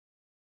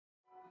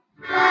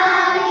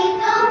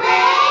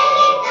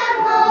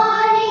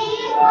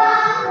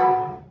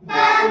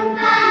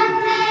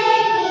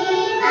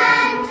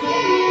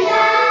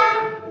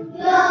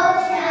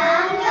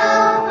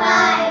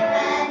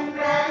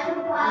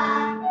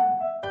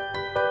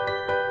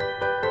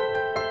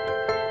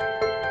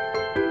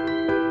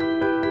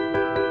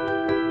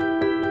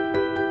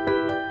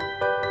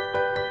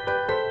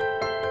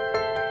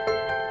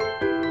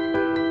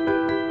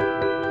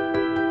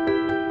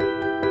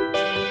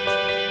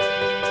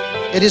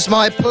It is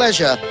my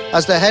pleasure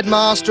as the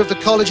headmaster of the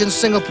college in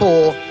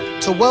Singapore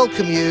to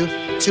welcome you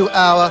to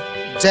our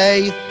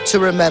Day to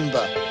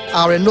Remember,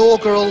 our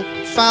inaugural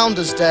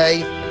Founders'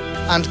 Day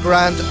and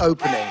grand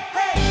opening.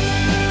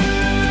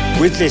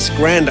 With this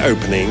grand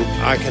opening,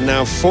 I can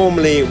now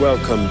formally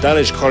welcome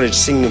Dulwich College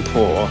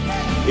Singapore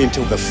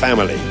into the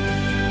family.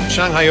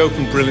 Shanghai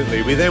opened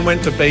brilliantly. We then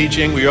went to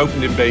Beijing, we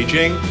opened in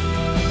Beijing.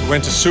 We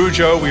went to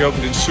Suzhou, we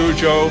opened in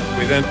Suzhou.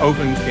 We then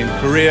opened in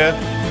Korea,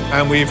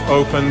 and we've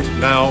opened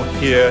now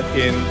here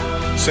in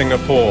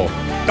Singapore.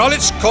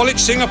 Dulwich College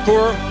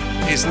Singapore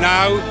is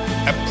now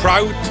a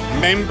proud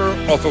member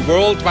of a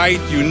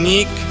worldwide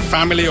unique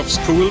family of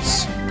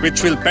schools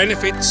which will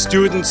benefit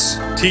students,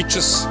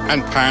 teachers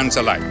and parents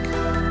alike.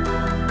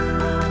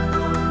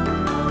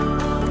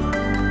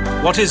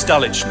 What is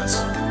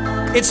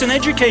Dulwichness? It's an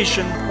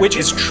education which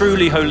is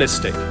truly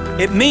holistic.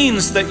 It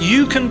means that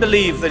you can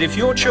believe that if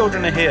your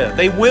children are here,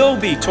 they will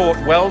be taught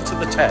well to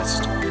the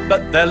test,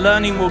 but their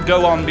learning will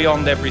go on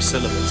beyond every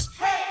syllabus.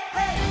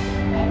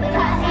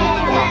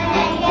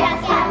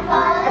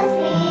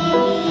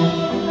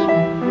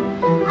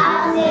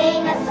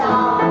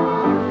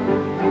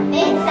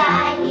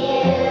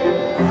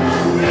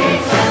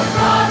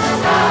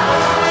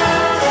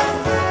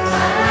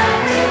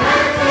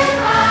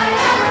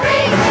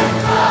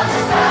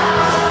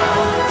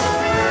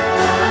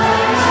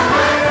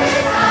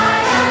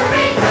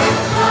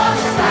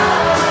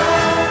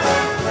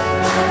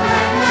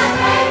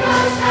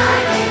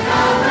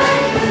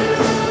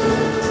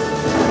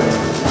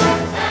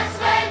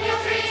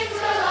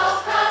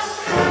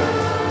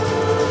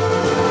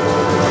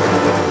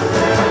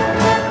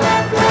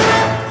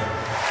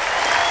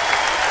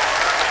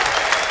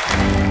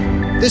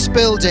 This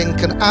building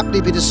can aptly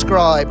be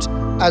described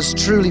as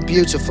truly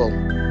beautiful.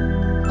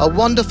 A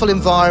wonderful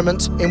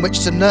environment in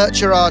which to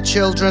nurture our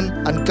children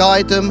and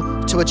guide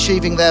them to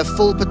achieving their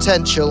full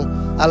potential,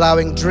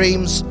 allowing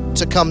dreams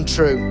to come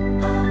true.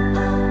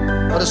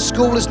 But a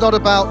school is not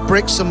about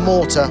bricks and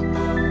mortar,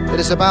 it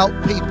is about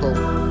people.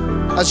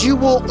 As you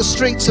walk the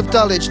streets of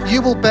Dulwich,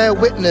 you will bear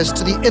witness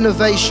to the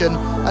innovation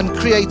and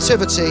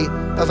creativity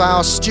of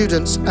our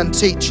students and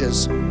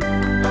teachers.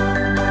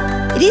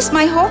 It is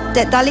my hope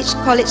that Dulwich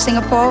College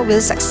Singapore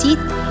will succeed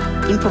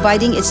in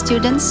providing its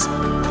students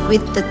with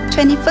the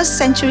 21st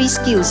century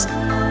skills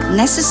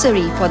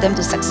necessary for them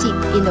to succeed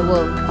in the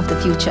world of the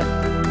future.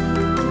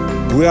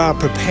 We are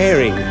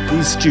preparing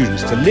these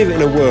students to live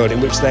in a world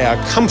in which they are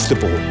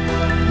comfortable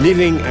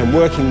living and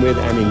working with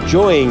and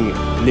enjoying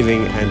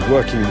living and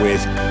working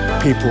with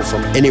people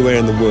from anywhere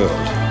in the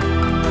world.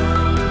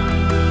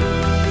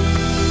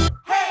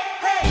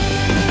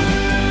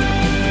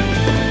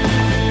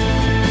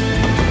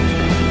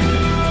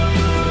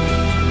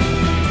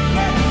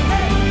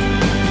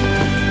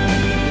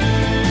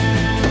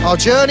 Our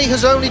journey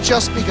has only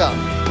just begun,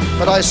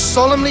 but I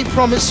solemnly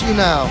promise you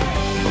now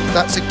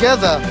that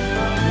together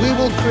we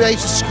will create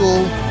a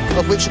school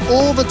of which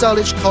all the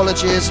Dulwich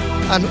colleges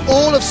and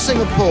all of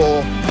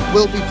Singapore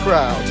will be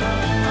proud.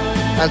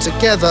 And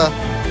together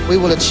we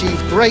will achieve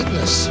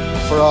greatness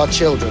for our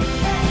children.